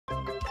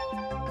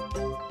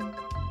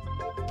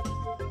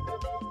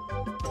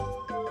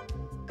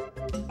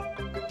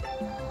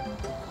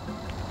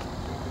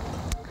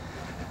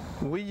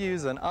We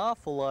use an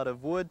awful lot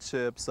of wood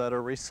chips that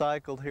are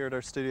recycled here at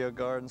our studio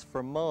gardens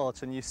for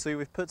mulch, and you see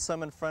we've put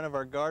some in front of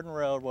our garden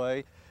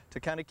railway to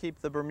kind of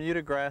keep the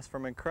Bermuda grass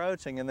from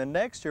encroaching, and then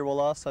next year we'll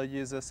also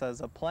use this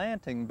as a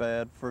planting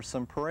bed for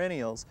some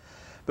perennials.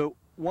 But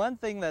one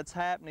thing that's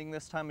happening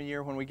this time of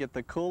year when we get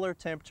the cooler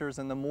temperatures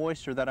and the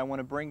moisture that I want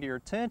to bring to your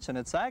attention,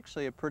 it's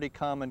actually a pretty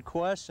common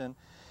question,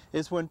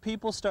 is when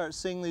people start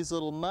seeing these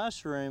little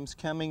mushrooms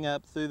coming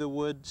up through the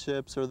wood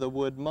chips or the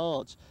wood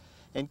mulch.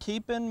 And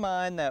keep in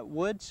mind that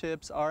wood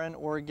chips are an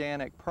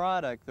organic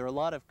product. There are a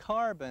lot of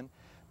carbon,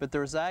 but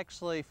there's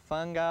actually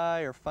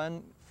fungi or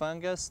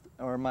fungus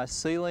or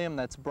mycelium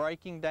that's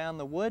breaking down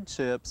the wood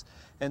chips.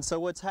 And so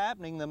what's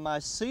happening, the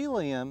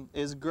mycelium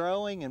is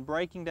growing and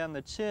breaking down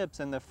the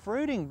chips, and the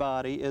fruiting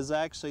body is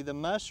actually the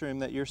mushroom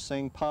that you're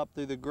seeing pop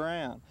through the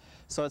ground.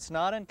 So it's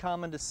not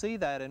uncommon to see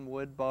that in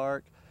wood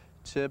bark,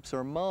 chips,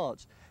 or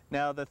mulch.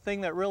 Now, the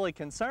thing that really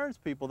concerns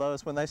people, though,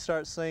 is when they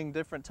start seeing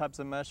different types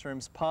of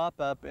mushrooms pop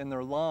up in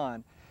their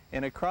lawn.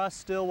 And across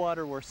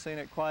Stillwater, we're seeing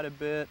it quite a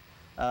bit.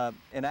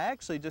 And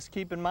actually, just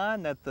keep in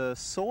mind that the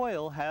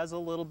soil has a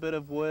little bit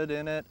of wood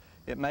in it.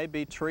 It may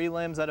be tree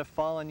limbs that have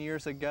fallen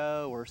years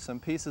ago or some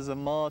pieces of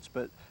mulch,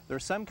 but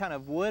there's some kind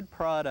of wood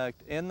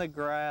product in the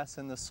grass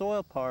in the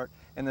soil part,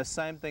 and the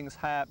same thing's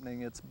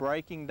happening. It's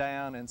breaking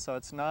down, and so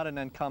it's not an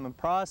uncommon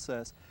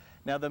process.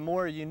 Now, the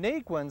more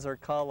unique ones are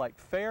called like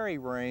fairy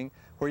ring,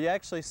 where you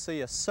actually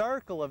see a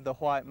circle of the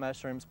white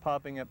mushrooms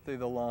popping up through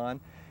the lawn.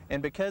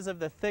 And because of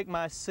the thick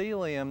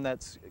mycelium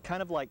that's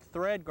kind of like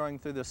thread growing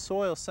through the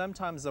soil,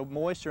 sometimes the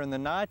moisture and the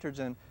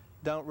nitrogen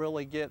don't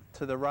really get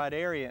to the right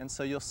area, and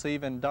so you'll see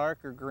even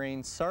darker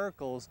green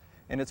circles,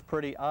 and it's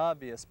pretty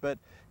obvious. But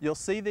you'll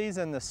see these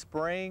in the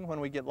spring when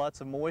we get lots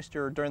of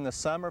moisture, or during the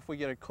summer if we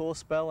get a cool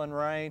spell and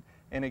rain,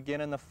 and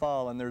again in the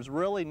fall. And there's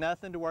really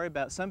nothing to worry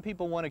about. Some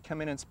people want to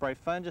come in and spray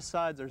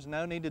fungicides. There's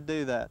no need to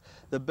do that.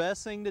 The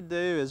best thing to do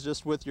is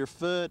just with your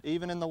foot,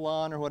 even in the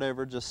lawn or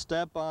whatever, just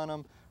step on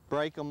them,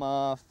 break them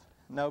off,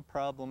 no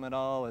problem at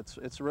all.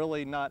 It's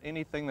really not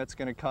anything that's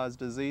going to cause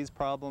disease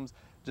problems,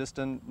 just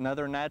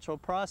another natural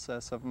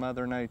process of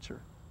Mother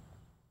Nature.